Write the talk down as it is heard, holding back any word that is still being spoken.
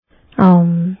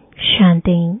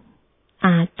शांति।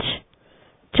 आज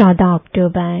 14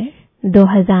 अक्टूबर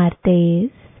 2023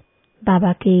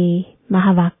 बाबा के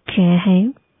महावाक्य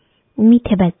हैं,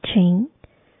 मीठे बच्चे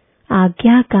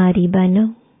आज्ञाकारी बनो।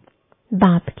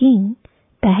 बाप की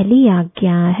पहली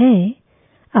आज्ञा है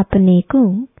अपने को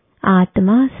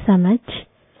आत्मा समझ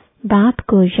बाप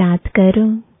को याद करो।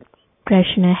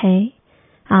 प्रश्न है,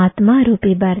 आत्मा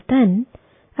रूपी बर्तन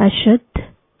अशुद्ध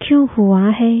क्यों हुआ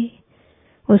है?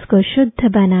 उसको शुद्ध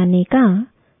बनाने का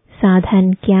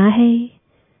साधन क्या है?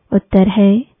 उत्तर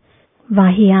है,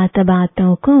 वाहियात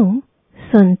बातों को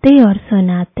सुनते और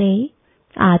सुनाते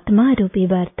आत्मा रूपी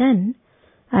बर्तन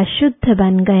अशुद्ध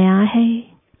बन गया है।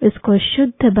 इसको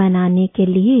शुद्ध बनाने के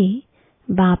लिए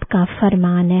बाप का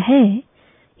फरमान है,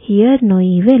 here no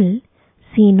evil,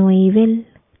 C no evil.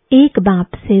 एक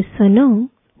बाप से सुनो,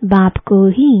 बाप को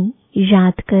ही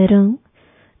याद करो,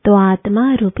 तो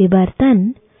आत्मा रूपी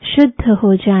बर्तन शुद्ध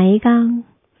हो जाएगा।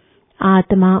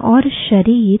 आत्मा और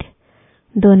शरीर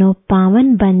दोनों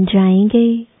पावन बन जाएंगे।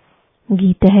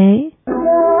 गीत है,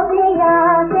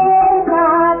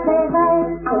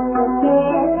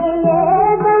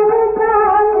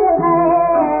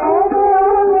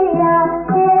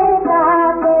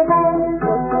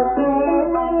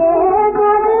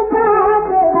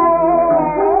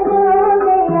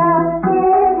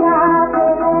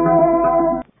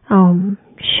 ओम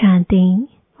शांति।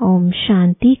 ओम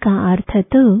शांति का अर्थ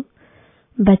तो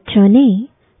बच्चों ने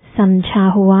समझा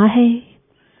हुआ है।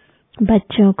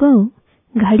 बच्चों को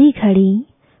घड़ी घड़ी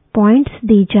पॉइंट्स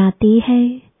दी जाती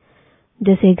है।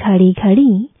 जैसे घड़ी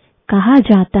घड़ी कहा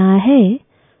जाता है,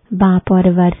 बाप और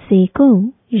वर्षे को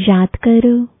याद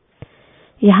करो।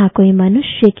 यहाँ कोई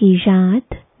मनुष्य की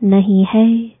याद नहीं है।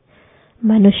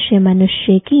 मनुष्य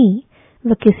मनुष्य की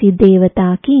व किसी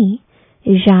देवता की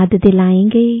याद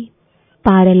दिलाएंगे।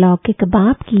 पारलौकिक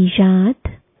बाप की याद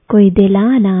कोई दिला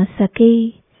ना सके,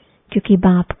 क्योंकि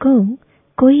बाप को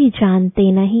कोई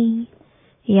जानते नहीं।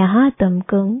 यहाँ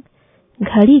तुमको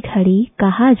घड़ी घड़ी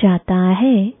कहा जाता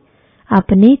है,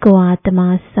 अपने को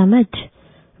आत्मा समझ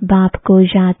बाप को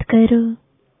याद करो।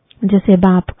 जैसे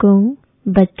बाप को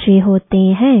बच्चे होते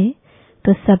हैं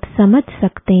तो सब समझ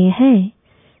सकते हैं,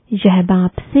 यह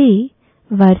बाप से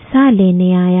वर्षा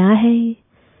लेने आया है।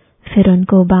 फिर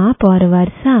उनको बाप और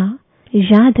वर्षा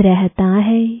याद रहता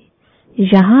है।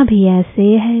 यहाँ भी ऐसे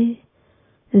है।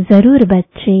 जरूर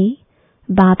बच्चे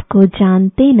बाप को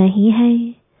जानते नहीं है,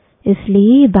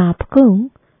 इसलिए बाप को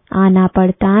आना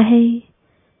पड़ता है।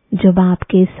 जो बाप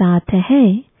के साथ है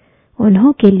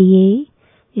उन्हों के लिए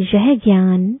यह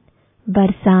ज्ञान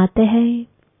बरसात है।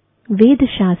 वेद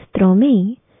शास्त्रों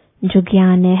में जो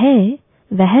ज्ञान है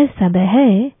वह सब है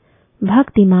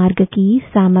भक्ति मार्ग की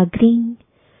सामग्री।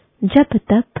 जप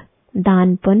तप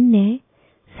दान पुण्य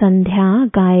संध्या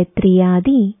गायत्री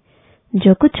आदि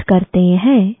जो कुछ करते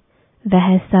हैं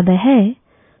वह सब है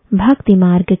भक्ति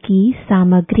मार्ग की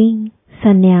सामग्री।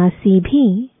 सन्यासी भी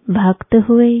भक्त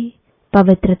हुए।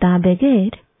 पवित्रता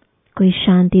बगैर कोई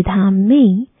शांति धाम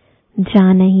में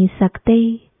जा नहीं सकते,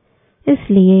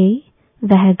 इसलिए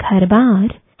वह घर बार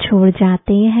छोड़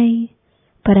जाते हैं।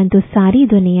 परंतु सारी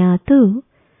दुनिया तो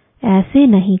ऐसे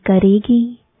नहीं करेगी।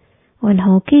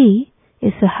 उन्हों के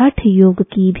इस हठ योग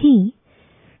की भी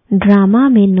ड्रामा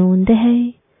में नोंद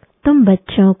है। तुम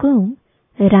बच्चों को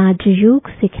राजयोग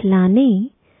सिखलाने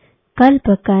कल्प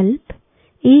कल्प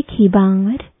एक ही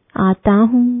बार आता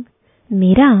हूँ।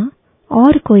 मेरा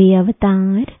और कोई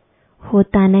अवतार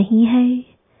होता नहीं है।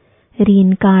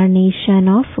 रीइंकार्नेशन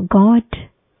ऑफ गॉड,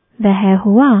 वह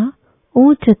हुआ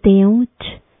ऊंच ते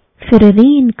ऊंच। फिर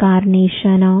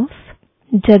रीइंकार्नेशन ऑफ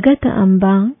जगत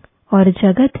अम्बा और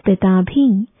जगत पिता भी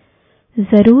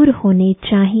जरूर होने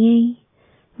चाहिए।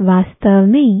 वास्तव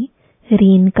में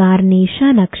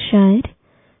रीइंकार्नेशन अक्षर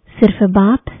सिर्फ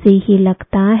बाप से ही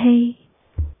लगता है।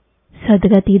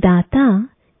 सदगति दाता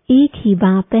एक ही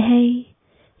बाप है।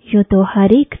 यूं तो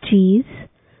हर एक चीज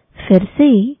फिर से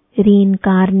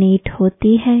रीइंकार्नेट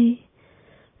होती है।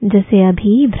 जैसे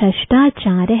अभी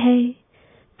भ्रष्टाचार है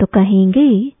तो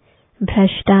कहेंगे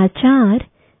भ्रष्टाचार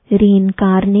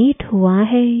रीइंकार्नेट हुआ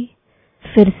है,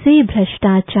 फिर से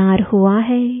भ्रष्टाचार हुआ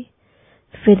है,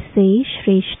 फिर से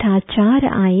श्रेष्ठाचार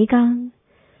आएगा।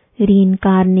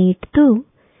 रीइंकार्नेट तो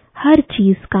हर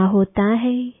चीज का होता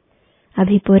है।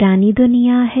 अभी पुरानी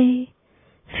दुनिया है,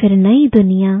 फिर नई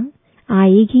दुनिया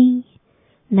आएगी।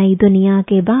 नई दुनिया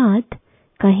के बाद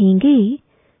कहेंगे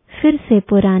फिर से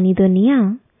पुरानी दुनिया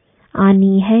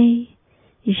आनी है।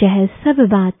 यह सब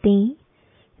बातें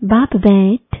बाप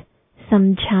बैठ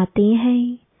समझाते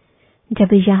हैं।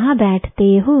 जब यहाँ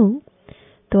बैठते हो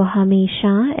तो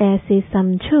हमेशा ऐसे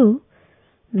समझो,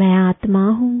 मैं आत्मा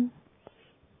हूँ,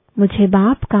 मुझे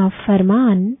बाप का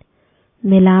फरमान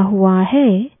मिला हुआ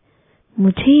है,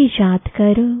 मुझे याद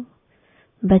करो।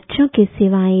 बच्चों के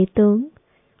सिवाय तो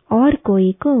और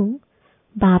कोई को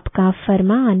बाप का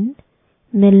फरमान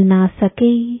मिल ना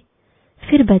सके।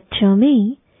 फिर बच्चों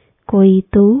में कोई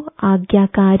तो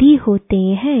आज्ञाकारी होते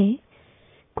हैं,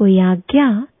 कोई आज्ञा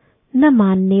न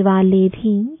मानने वाले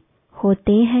भी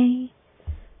होते हैं।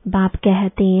 बाप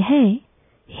कहते हैं,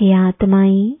 हे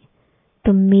आत्माएं,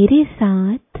 तुम मेरे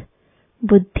साथ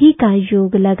बुद्धि का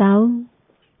योग लगाओ।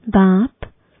 बाप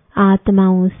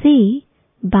आत्माओं से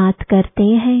बात करते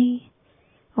हैं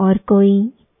और कोई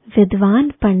विद्वान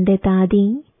पंडित आदि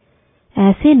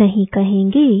ऐसे नहीं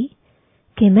कहेंगे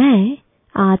कि मैं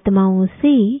आत्माओं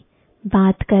से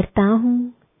बात करता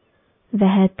हूँ।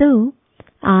 वह तो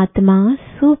आत्मा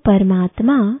सो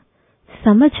परमात्मा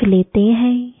समझ लेते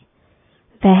हैं।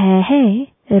 वह है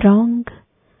रॉन्ग।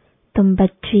 तुम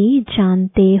बच्चे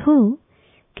जानते हो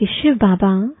कि शिव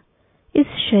बाबा इस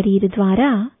शरीर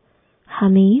द्वारा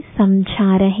हमें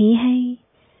समझा रहे हैं।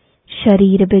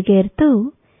 शरीर बगैर तो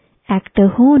एक्ट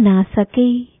हो ना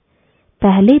सके।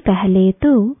 पहले पहले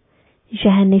तो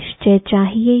यह निश्चय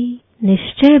चाहिए।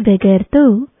 निश्चय बगैर तो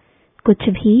कुछ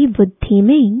भी बुद्धि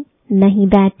में नहीं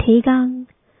बैठेगा।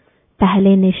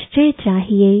 पहले निश्चय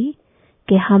चाहिए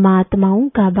कि हम आत्माओं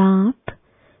का बाप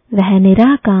वह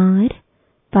निराकार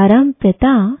परम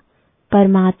पिता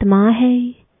परमात्मा है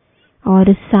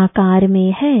और साकार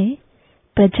में है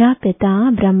प्रजापिता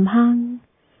ब्रह्मा।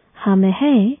 हम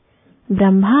है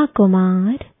ब्रह्मा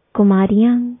कुमार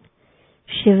कुमारियां।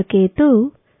 शिव के तो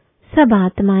सब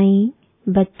आत्माएं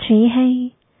बच्चे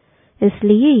हैं,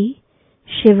 इसलिए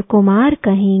शिव कुमार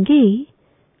कहेंगे,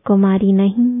 कुमारी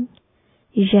नहीं।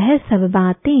 यह सब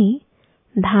बातें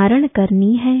धारण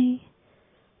करनी है।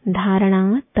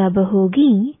 धारणा तब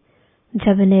होगी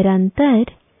जब निरंतर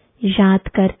याद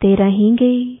करते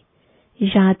रहेंगे।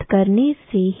 याद करने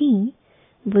से ही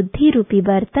बुद्धि रूपी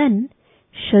बर्तन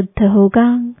शुद्ध होगा।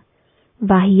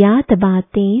 वाहियात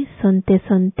बातें सुनते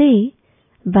सुनते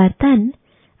बर्तन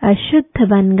अशुद्ध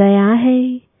बन गया है,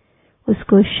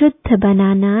 उसको शुद्ध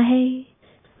बनाना है।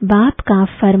 बाप का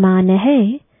फरमान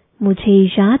है, मुझे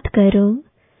याद करो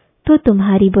तो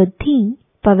तुम्हारी बुद्धि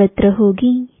पवित्र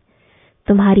होगी।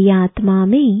 तुम्हारी आत्मा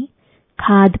में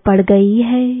खाद पड़ गई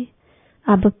है,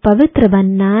 अब पवित्र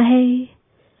बनना है।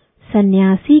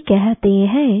 सन्यासी कहते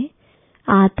हैं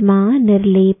आत्मा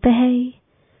निर्लेप है।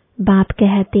 बाप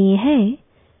कहते हैं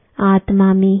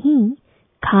आत्मा में ही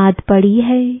खाद पड़ी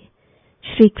है।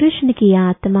 श्री कृष्ण की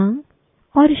आत्मा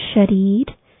और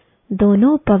शरीर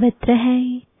दोनों पवित्र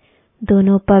हैं।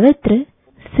 दोनों पवित्र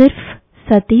सिर्फ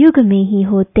सतयुग में ही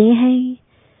होते हैं,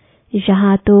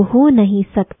 यहाँ तो हो नहीं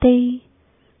सकते।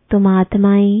 तुम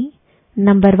आत्माएं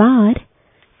नंबरवार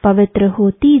पवित्र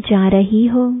होती जा रही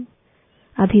हो।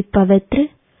 अभी पवित्र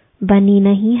बनी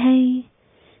नहीं है,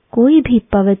 कोई भी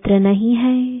पवित्र नहीं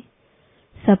है।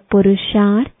 सब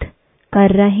पुरुषार्थ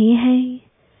कर रहे हैं।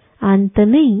 अंत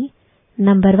में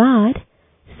नंबरवार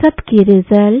सबकी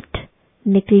रिजल्ट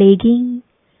निकलेगी।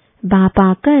 बाप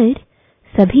आकर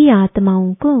सभी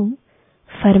आत्माओं को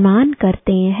फरमान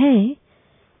करते हैं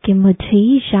कि मुझे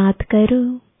याद करो,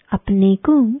 अपने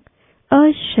को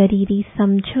अशरीरी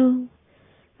समझो,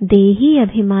 देही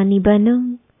अभिमानी बनो।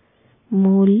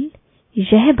 मूल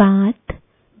यह बात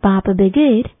बाप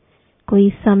बगैर कोई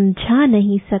समझा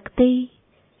नहीं सकते।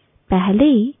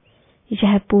 पहले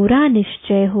यह पूरा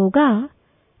निश्चय होगा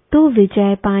तो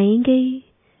विजय पाएंगे।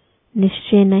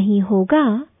 निश्चय नहीं होगा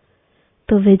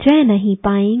तो विजय नहीं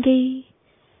पाएंगे।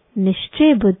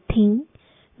 निश्चय बुद्धि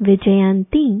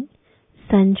विजयंती,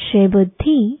 संशय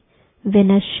बुद्धि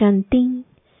विनश्यंती।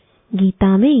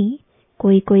 गीता में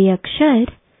कोई कोई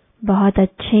अक्षर बहुत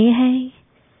अच्छे हैं।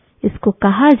 इसको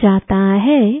कहा जाता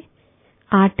है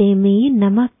आटे में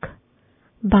नमक।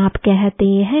 बाप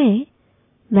कहते हैं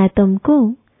मैं तुमको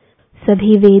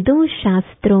सभी वेदों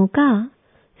शास्त्रों का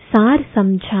सार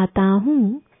समझाता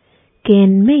हूँ कि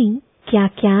इनमें क्या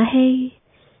क्या है।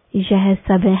 यह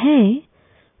सब है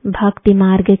भक्ति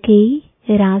मार्ग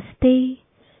के रास्ते।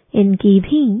 इनकी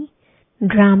भी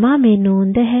ड्रामा में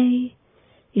नोंद है।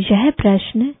 यह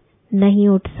प्रश्न नहीं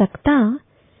उठ सकता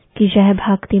कि यह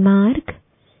भक्ति मार्ग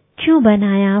क्यों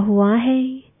बनाया हुआ है।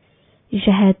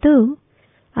 यह तो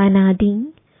अनादि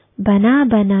बना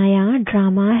बनाया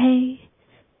ड्रामा है।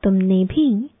 तुमने भी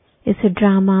इस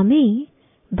ड्रामा में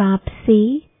बाप से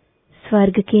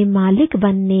स्वर्ग के मालिक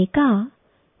बनने का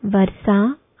वर्षा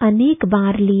अनेक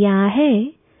बार लिया है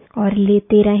और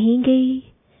लेते रहेंगे।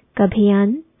 कभी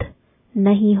अंत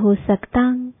नहीं हो सकता।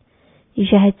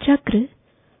 यह चक्र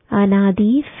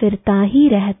अनादि फिरता ही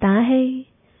रहता है।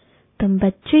 तुम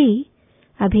बच्चे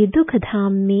अभी दुख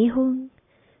धाम में हो,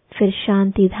 फिर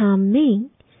शांति धाम में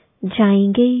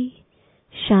जाएंगे,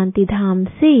 शांति धाम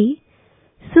से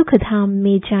सुख धाम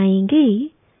में जाएंगे,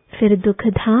 फिर दुख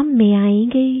धाम में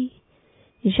आएंगे।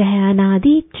 यह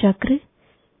अनादि चक्र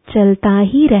चलता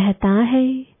ही रहता है।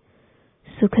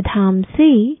 सुख धाम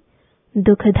से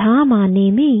दुख धाम आने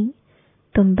में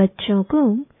तुम बच्चों को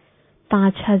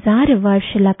 5000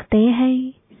 वर्ष लगते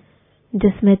हैं,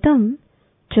 जिसमें तुम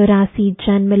 84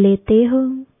 जन्म लेते हो।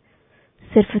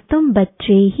 सिर्फ तुम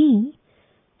बच्चे ही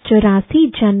 84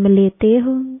 जन्म लेते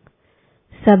हो,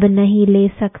 सब नहीं ले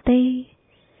सकते।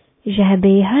 यह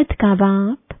बेहद का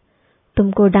बाप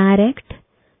तुमको डायरेक्ट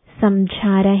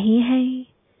समझा रहे हैं,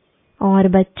 और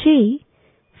बच्चे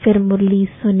फिर मुरली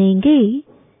सुनेंगे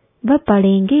व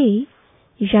पढ़ेंगे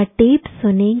या टेप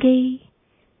सुनेंगे।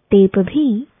 टेप भी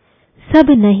सब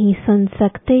नहीं सुन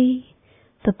सकते,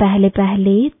 तो पहले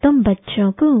पहले तुम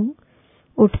बच्चों को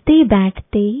उठते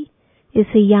बैठते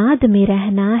इसे याद में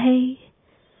रहना है।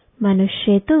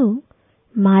 मनुष्य तो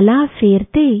माला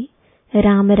फेरते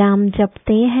राम राम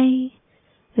जपते हैं,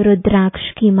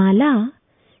 रुद्राक्ष की माला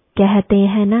कहते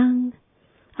हैं ना।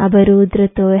 अब रुद्र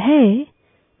तो है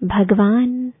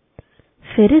भगवान,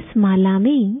 फिर इस माला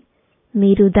में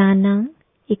मेरुदाना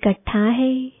इकट्ठा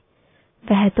है,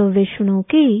 वह तो विष्णु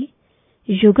के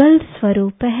युगल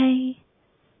स्वरूप है।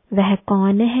 वह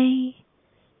कौन है?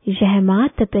 यह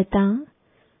माता पिता,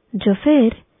 जो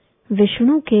फिर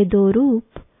विष्णु के 2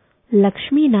 रूप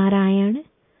लक्ष्मी नारायण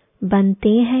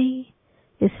बनते हैं,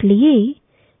 इसलिए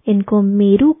इनको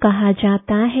मेरु कहा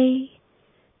जाता है।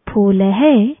 फूल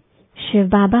है शिव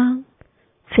बाबा,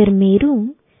 फिर मेरु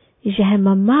यह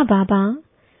मम्मा बाबा,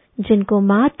 जिनको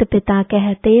माता पिता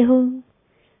कहते हो।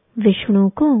 विष्णु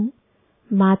को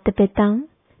माता पिता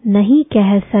नहीं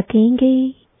कह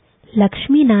सकेंगे,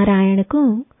 लक्ष्मी नारायण को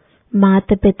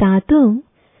माता पिता तो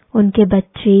उनके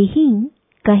बच्चे ही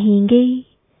कहेंगे।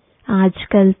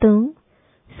 आजकल तो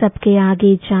सबके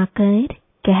आगे जाकर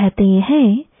कहते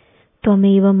हैं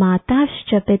त्वमेव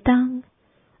माताश्च पिता।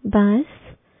 बस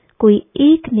कोई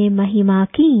एक ने महिमा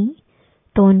की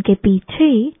तो उनके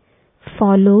पीछे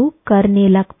फॉलो करने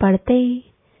लग पड़ते।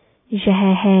 यह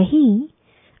है ही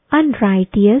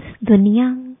अनराइटियस दुनिया।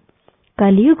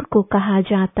 कलयुग को कहा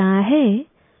जाता है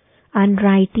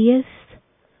अनराइटियस,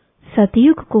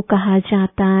 सतयुग को कहा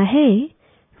जाता है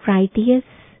राइटियस।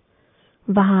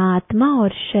 वहाँ आत्मा और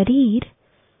शरीर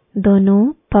दोनों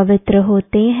पवित्र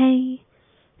होते हैं।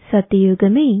 सतयुग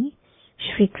में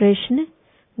श्री कृष्ण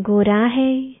गोरा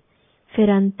है, फिर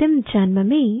अंतिम जन्म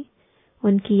में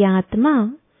उनकी आत्मा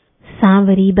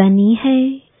सांवरी बनी है।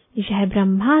 यह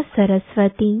ब्रह्मा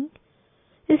सरस्वती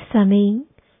इस समय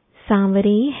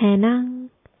सांवरे है ना।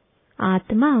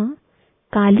 आत्मा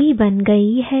काली बन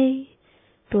गई है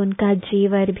तो उनका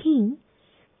जेवर भी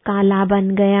काला बन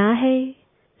गया है।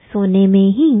 सोने में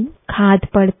ही खाद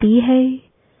पड़ती है,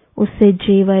 उससे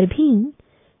जेवर भी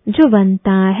जो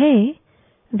बनता है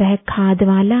वह खाद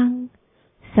वाला।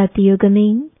 सतयुग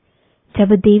में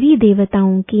जब देवी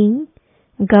देवताओं की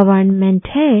गवर्नमेंट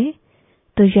है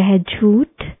तो यह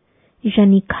झूठ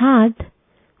यानी खाद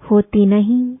होती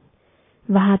नहीं।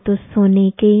 वहाँ तो सोने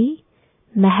के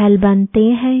महल बनते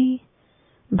हैं।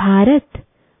 भारत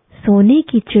सोने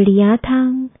की चिड़िया था,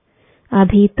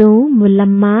 अभी तो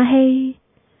मुलम्मा है।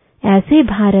 ऐसे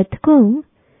भारत को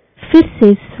फिर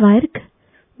से स्वर्ग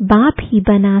बाप ही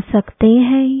बना सकते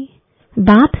हैं।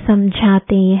 बाप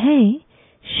समझाते हैं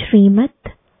श्रीमद्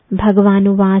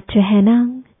भगवानुवाच है ना।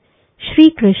 श्री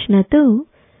कृष्ण तो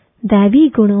दैवी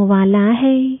गुणों वाला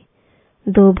है,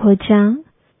 2 भुजा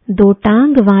 2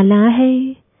 टांग वाला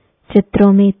है।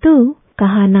 चित्रों में तो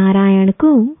कहा नारायण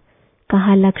को,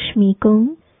 कहा लक्ष्मी को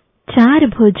 4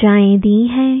 भुजाएं दी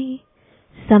हैं,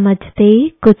 समझते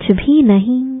कुछ भी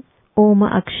नहीं। ओम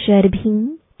अक्षर भी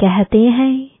कहते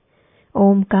हैं।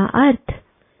 ओम का अर्थ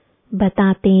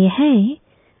बताते हैं।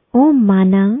 ओम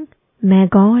माना मैं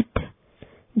गॉड,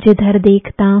 जिधर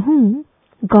देखता हूँ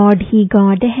गॉड ही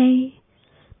गॉड है,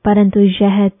 परंतु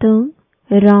यह तो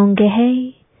रॉन्ग है।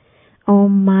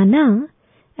 ओम माना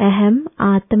अहम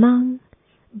आत्मा,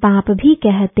 बाप भी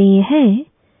कहते हैं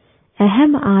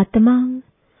अहम आत्मा,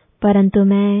 परंतु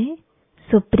मैं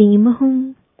सुप्रीम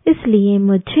हूँ, इसलिए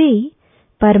मुझे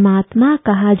परमात्मा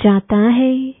कहा जाता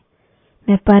है।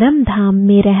 मैं परम धाम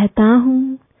में रहता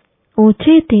हूँ,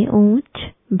 ऊंचे ते ऊंच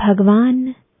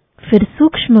भगवान। फिर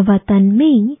सूक्ष्म वतन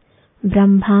में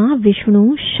ब्रह्मा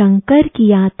विष्णु शंकर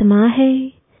की आत्मा है।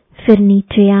 फिर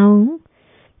नीचे आऊं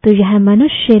तो यह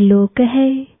मनुष्य लोक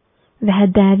है, वह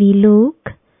दैवी लोक,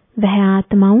 वह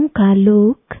आत्माओं का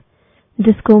लोक,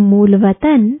 जिसको मूल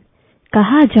वतन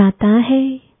कहा जाता है।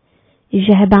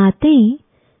 यह बातें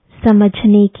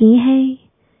समझने की है।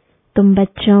 तुम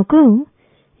बच्चों को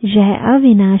यह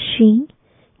अविनाशी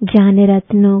ज्ञान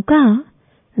रत्नों का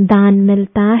दान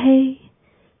मिलता है,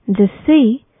 जिससे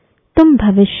तुम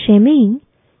भविष्य में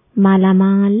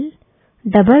मालामाल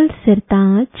डबल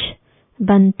सिरताज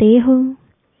बनते हो।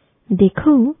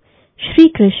 देखो, श्री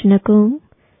कृष्ण को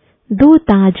 2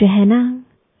 ताज है ना।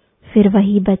 फिर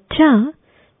वही बच्चा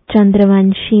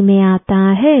चंद्रवंशी में आता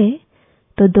है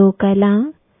तो 2 कला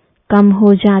कम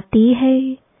हो जाती है।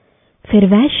 फिर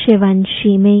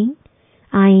वैश्यवंशी में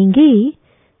आएंगे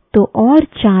तो और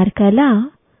 4 कला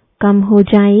कम हो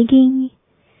जाएगी।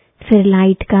 फिर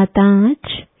लाइट का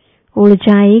ताज उड़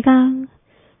जाएगा,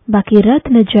 बाकी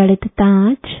रत्न जड़ित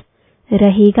ताज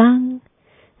रहेगा।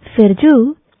 फिर जो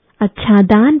अच्छा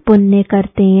दान पुण्य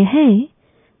करते हैं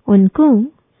उनको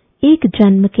एक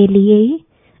जन्म के लिए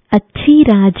अच्छी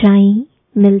राजाई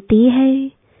मिलती है।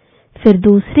 फिर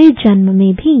दूसरे जन्म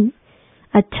में भी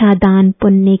अच्छा दान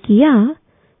पुण्य किया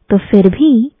तो फिर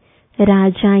भी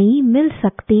राजाई मिल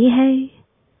सकती है।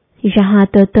 यहाँ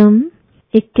तो तुम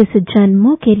 21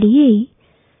 जन्मों के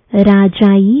लिए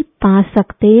राजाई पा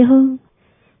सकते हो।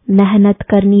 मेहनत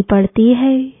करनी पड़ती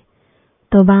है।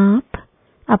 तो बाप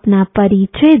अपना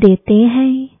परिचय देते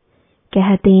हैं,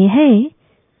 कहते हैं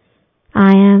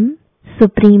आई एम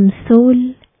सुप्रीम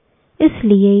सोल।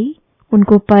 इसलिए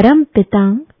उनको परम पिता,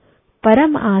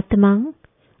 परम आत्मा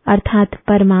अर्थात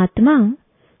परमात्मा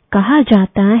कहा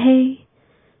जाता है।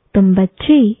 तुम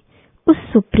बच्चे उस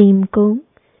सुप्रीम को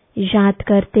याद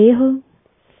करते हो।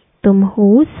 तुम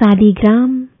हो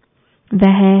सालिग्राम,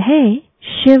 वह है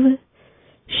शिव।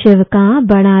 शिव का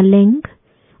बड़ा लिंग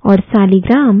और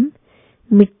सालिग्राम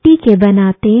मिट्टी के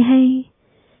बनाते हैं।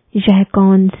 यह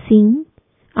कौन सी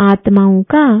आत्माओं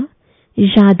का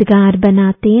यादगार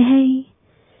बनाते हैं,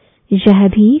 यह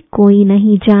भी कोई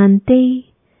नहीं जानते।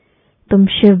 तुम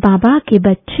शिव बाबा के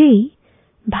बच्चे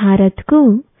भारत को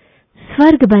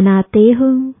स्वर्ग बनाते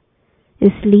हो,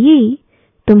 इसलिए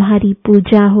तुम्हारी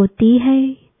पूजा होती है।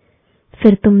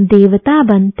 फिर तुम देवता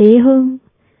बनते हो,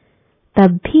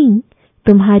 तब भी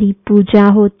तुम्हारी पूजा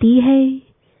होती है।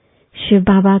 शिव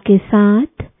बाबा के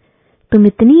साथ तुम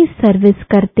इतनी सर्विस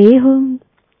करते हो,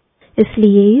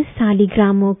 इसलिए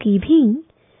सालिग्रामों की भी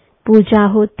पूजा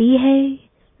होती है।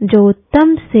 जो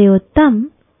उत्तम से उत्तम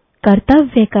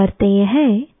कर्तव्य करते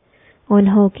हैं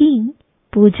उन्हों की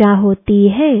पूजा होती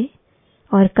है।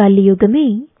 और कलयुग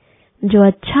में जो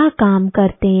अच्छा काम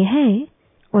करते हैं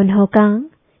उन्हों का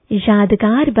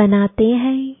यादगार बनाते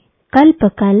हैं। कल्प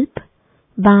कल्प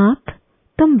बाप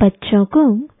तुम बच्चों को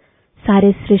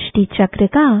सारे सृष्टि चक्र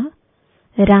का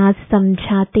राज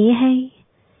समझाते हैं,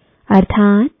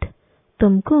 अर्थात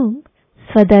तुमको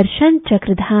स्वदर्शन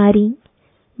चक्रधारी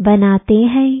बनाते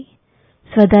हैं।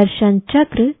 स्वदर्शन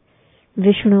चक्र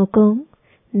विष्णु को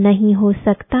नहीं हो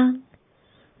सकता,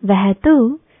 वह तो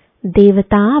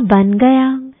देवता बन गया।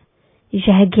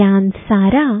 यह ज्ञान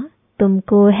सारा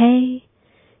तुमको है।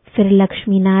 फिर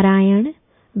लक्ष्मी नारायण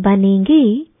बनेंगे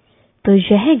तो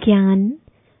यह ज्ञान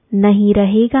नहीं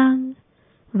रहेगा,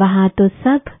 वहां तो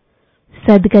सब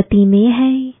सदगति में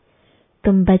है।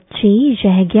 तुम बच्चे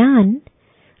यह ज्ञान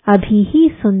अभी ही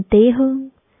सुनते हो,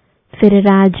 फिर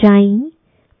राजाई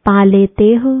पा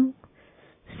लेते हो।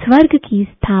 स्वर्ग की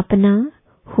स्थापना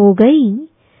हो गई,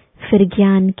 फिर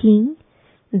ज्ञान की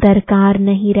दरकार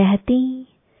नहीं रहती।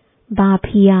 बाप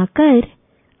ही आकर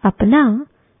अपना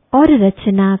और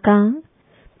रचना का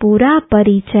पूरा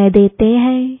परिचय देते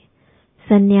हैं।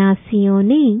 सन्यासियों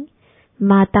ने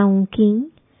माताओं की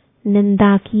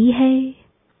निंदा की है,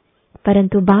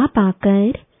 परंतु बाप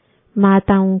आकर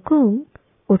माताओं को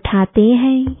उठाते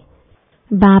हैं।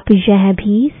 बाप यह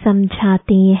भी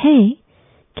समझाते हैं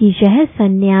कि यह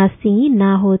सन्यासी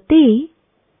ना होते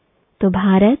तो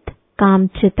भारत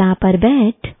कामचिता पर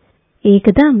बैठ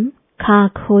एकदम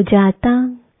खाक हो जाता।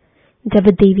 जब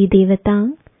देवी देवता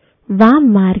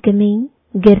वाम मार्ग में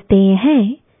गिरते हैं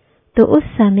तो उस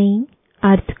समय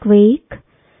अर्थक्वेक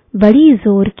बड़ी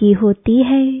जोर की होती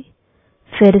है,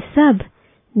 फिर सब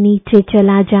नीचे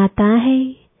चला जाता है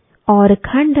और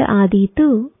खंड आदि तो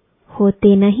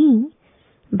होते नहीं,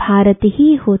 भारत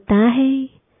ही होता है।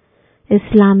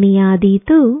 इस्लामी आदि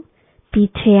तो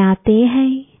पीछे आते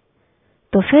हैं।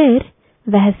 तो फिर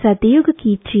वह सतयुग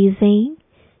की चीजें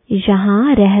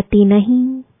यहाँ रहती नहीं।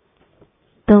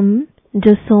 तुम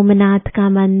जो सोमनाथ का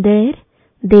मंदिर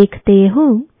देखते हो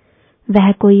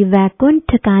वह कोई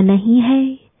वैकुंठ का नहीं है,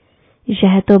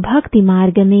 यह तो भक्ति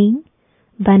मार्ग में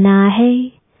बना है,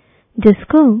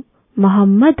 जिसको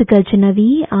मोहम्मद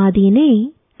गजनवी आदि ने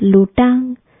लूटा।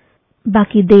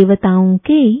 बाकी देवताओं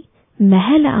के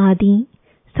महल आदि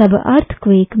सब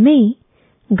अर्थक्वेक में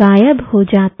गायब हो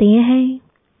जाते हैं।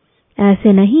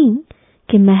 ऐसे नहीं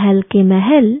कि महल के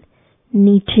महल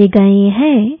नीचे गए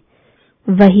हैं,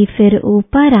 वही फिर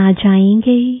ऊपर आ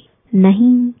जाएंगे।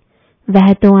 नहीं,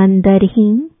 वह तो अंदर ही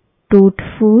टूट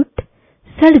फूट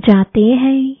सड़ जाते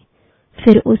हैं,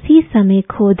 फिर उसी समय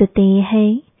खोदते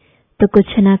हैं तो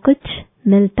कुछ न कुछ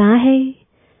मिलता है।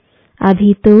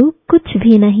 अभी तो कुछ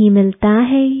भी नहीं मिलता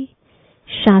है।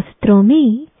 शास्त्रों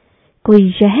में कोई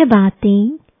यह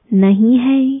बातें नहीं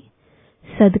है।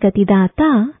 सद्गति दाता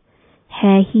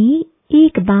है ही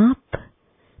एक बाप।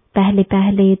 पहले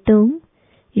पहले तो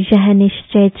यह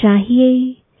निश्चय चाहिए।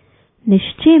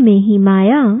 निश्चय में ही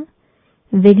माया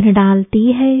विघ्न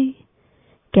डालती है।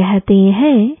 कहते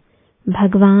हैं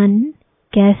भगवान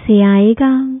कैसे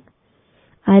आएगा?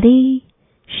 अरे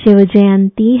शिव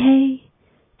जयंती है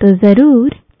तो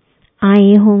जरूर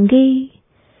आए होंगे।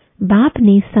 बाप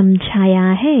ने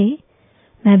समझाया है,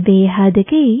 मैं बेहद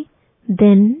के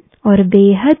दिन और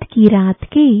बेहद की रात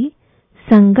के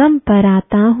संगम पर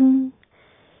आता हूँ।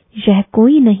 यह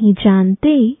कोई नहीं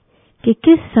जानते कि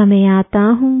किस समय आता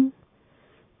हूँ।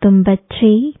 तुम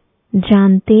बच्चे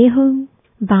जानते हो,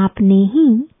 बाप ने ही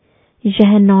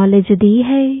यह नॉलेज दी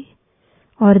है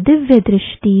और दिव्य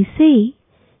दृष्टि से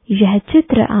यह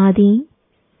चित्र आदि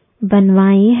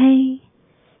बनवाए हैं।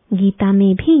 गीता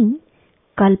में भी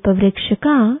कल्प वृक्ष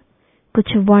का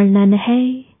कुछ वर्णन है।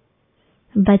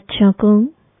 बच्चों को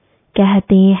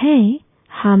कहते हैं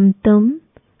हम तुम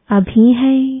अभी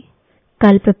हैं,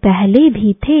 कल्प पहले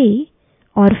भी थे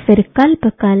और फिर कल्प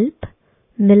कल्प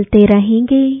मिलते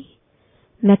रहेंगे।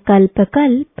 मैं कल्प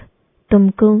कल्प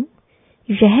तुमको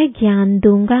यह ज्ञान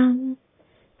दूंगा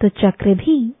तो चक्र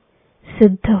भी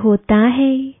सिद्ध होता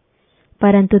है,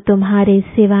 परंतु तुम्हारे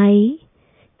सिवाय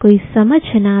कोई समझ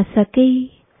ना सके।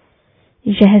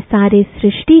 यह सारे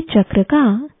सृष्टि चक्र का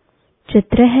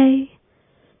चित्र है,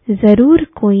 जरूर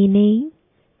कोई ने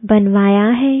बनवाया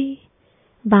है।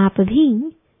 बाप भी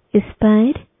इस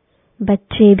पर,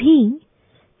 बच्चे भी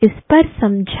इस पर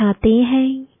समझाते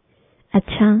हैं।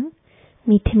 अच्छा,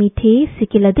 मीठे मीठे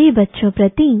सिकिलदे बच्चों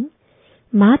प्रति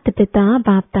माता पिता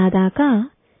बाप दादा का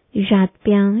याद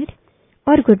प्यार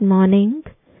और गुड मॉर्निंग।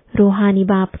 रूहानी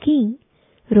बाप की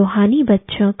रूहानी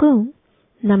बच्चों को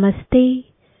नमस्ते।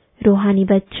 रूहानी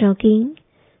बच्चों की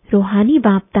रूहानी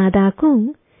बाप दादा को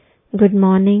गुड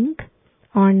मॉर्निंग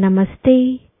और नमस्ते।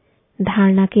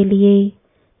 धारणा के लिए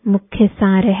मुख्य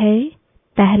सार है,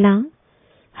 पहला,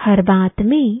 हर बात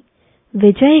में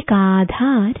विजय का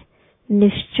आधार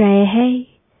निश्चय है,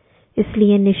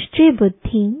 इसलिए निश्चय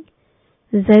बुद्धि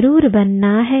जरूर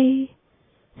बनना है।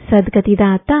 सद्गति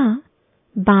दाता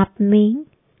बाप में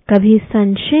कभी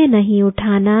संशय नहीं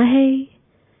उठाना है।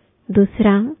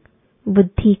 दूसरा,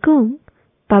 बुद्धि को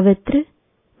पवित्र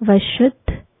व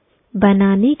शुद्ध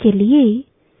बनाने के लिए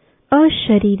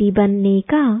अशरीरी बनने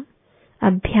का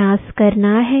अभ्यास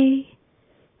करना है।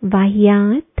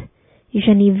 वाहियात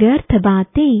यानी व्यर्थ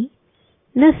बातें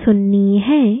न सुननी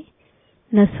है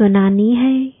न सुनानी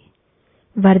है।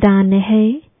 वरदान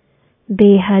है,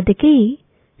 बेहद के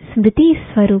स्मृति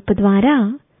स्वरूप द्वारा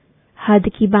हद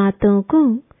की बातों को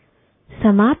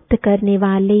समाप्त करने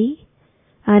वाले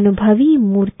अनुभवी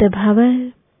मूर्त भव।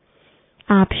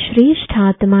 आप श्रेष्ठ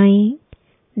आत्माएं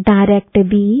डायरेक्ट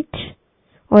बीज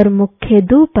और मुख्य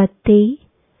दो पत्ते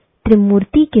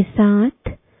त्रिमूर्ति के साथ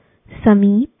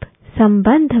समीप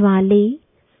संबंध वाले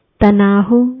तना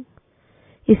हो।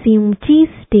 इसी ऊंची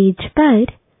स्टेज पर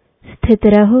स्थित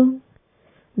रहो।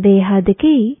 बेहद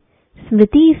के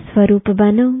स्मृति स्वरूप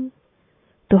बनो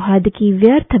तो हद की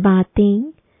व्यर्थ बातें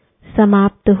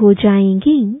समाप्त हो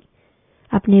जाएंगी।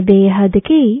 अपने बेहद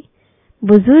के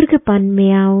बुजुर्गपन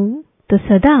में आओ तो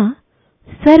सदा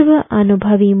सर्व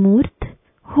अनुभवी मूर्त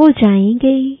हो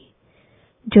जाएंगे।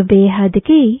 जो बेहद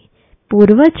के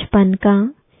पूर्वजपन का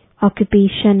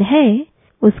ऑक्यूपेशन है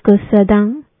उसको सदा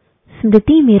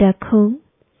स्मृति में रखो।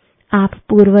 आप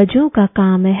पूर्वजों का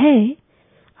काम है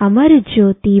अमर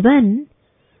ज्योति बन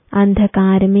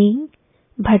अंधकार में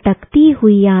भटकती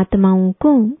हुई आत्माओं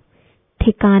को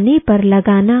ठिकाने पर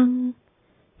लगाना।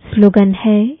 स्लोगन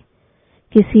है,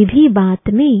 किसी भी बात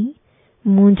में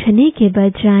मूंझने के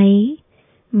बजाय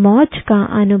मौज का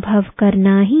अनुभव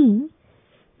करना ही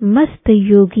मस्त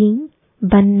योगी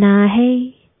बनना है।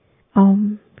 ओम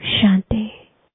शांति।